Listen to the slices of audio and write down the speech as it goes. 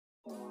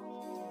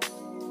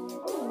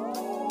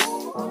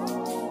Hello,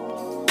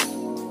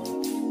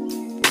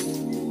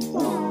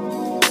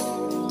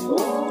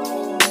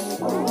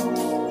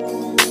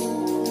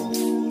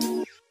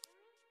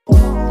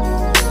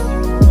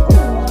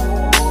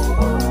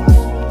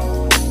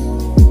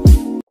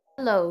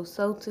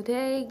 so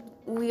today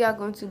we are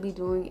going to be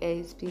doing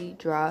a speed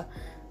draw.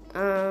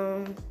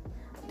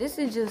 This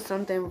is just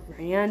something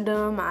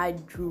random I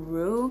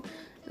drew.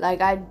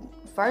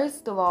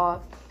 First of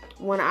all,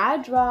 when I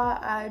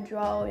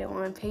draw it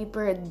on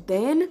paper,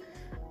 then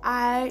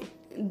I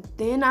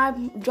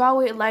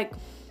draw it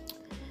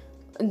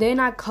then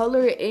I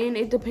color it in.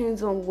 It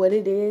depends on what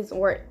it is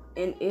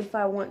and if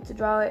I want to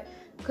draw it,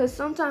 because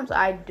sometimes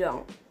I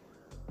don't.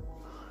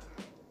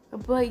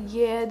 But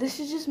yeah, this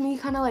is just me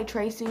kind of like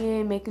tracing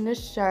it, making a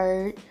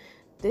shirt.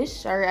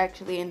 This shirt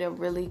actually ended up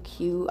really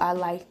cute. I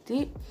liked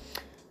it.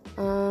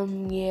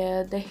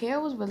 Yeah, the hair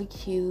was really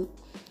cute.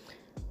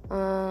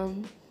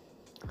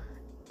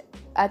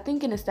 I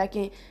think in a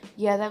second,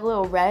 yeah, that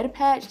little red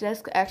patch,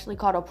 that's actually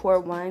called a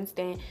port wine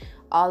stain.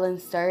 I'll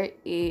insert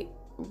it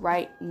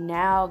right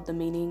now, the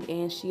meaning,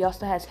 and she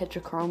also has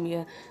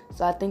heterochromia,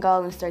 so I think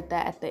I'll insert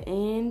that at the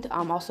end.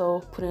 I'm also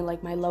putting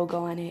like my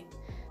logo on it.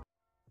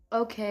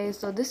 Okay,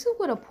 so this is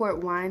what a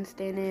port wine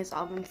stain is.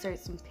 I'll insert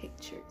some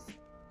pictures.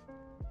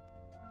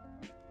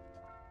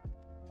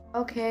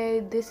 Okay,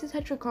 this is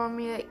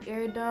heterochromia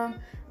iridum.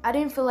 I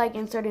didn't feel like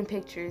inserting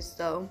pictures,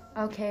 so.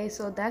 Okay,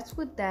 so that's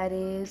what that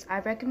is. I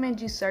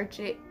recommend you search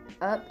it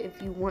up if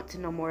you want to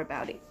know more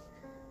about it.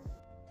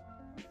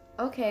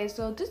 Okay,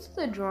 so this is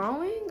a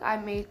drawing I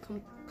made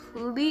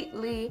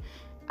completely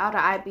out of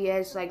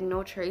IBS, like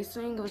no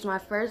tracing. It was my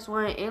first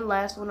one and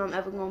last one I'm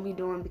ever gonna be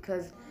doing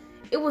because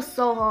it was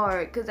so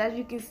hard. Because as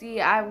you can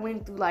see, I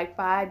went through like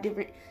 5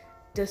 different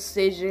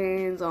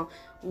decisions on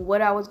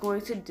what I was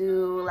going to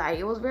do. Like,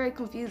 it was very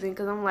confusing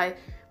because I'm like,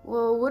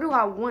 well, what do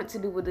I want to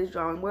do with this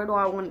drawing? Where do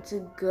I want it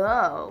to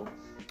go?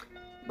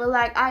 But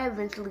like, I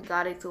eventually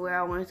got it to where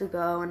I wanted to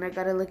go, and I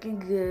got it looking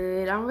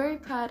good. I'm very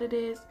proud of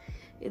this.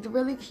 It's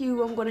really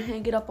cute. I'm gonna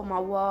hang it up on my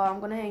wall. I'm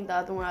gonna hang the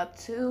other one up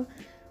too.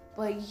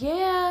 But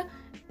yeah,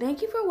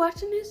 thank you for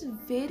watching this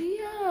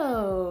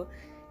video.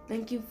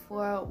 Thank you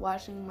for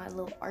watching my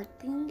little art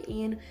thing,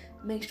 and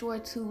make sure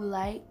to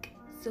like,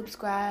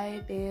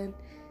 subscribe, and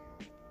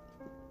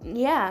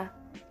yeah,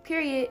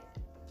 period.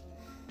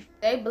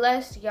 Stay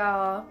blessed,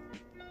 y'all.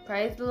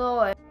 Praise the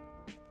Lord.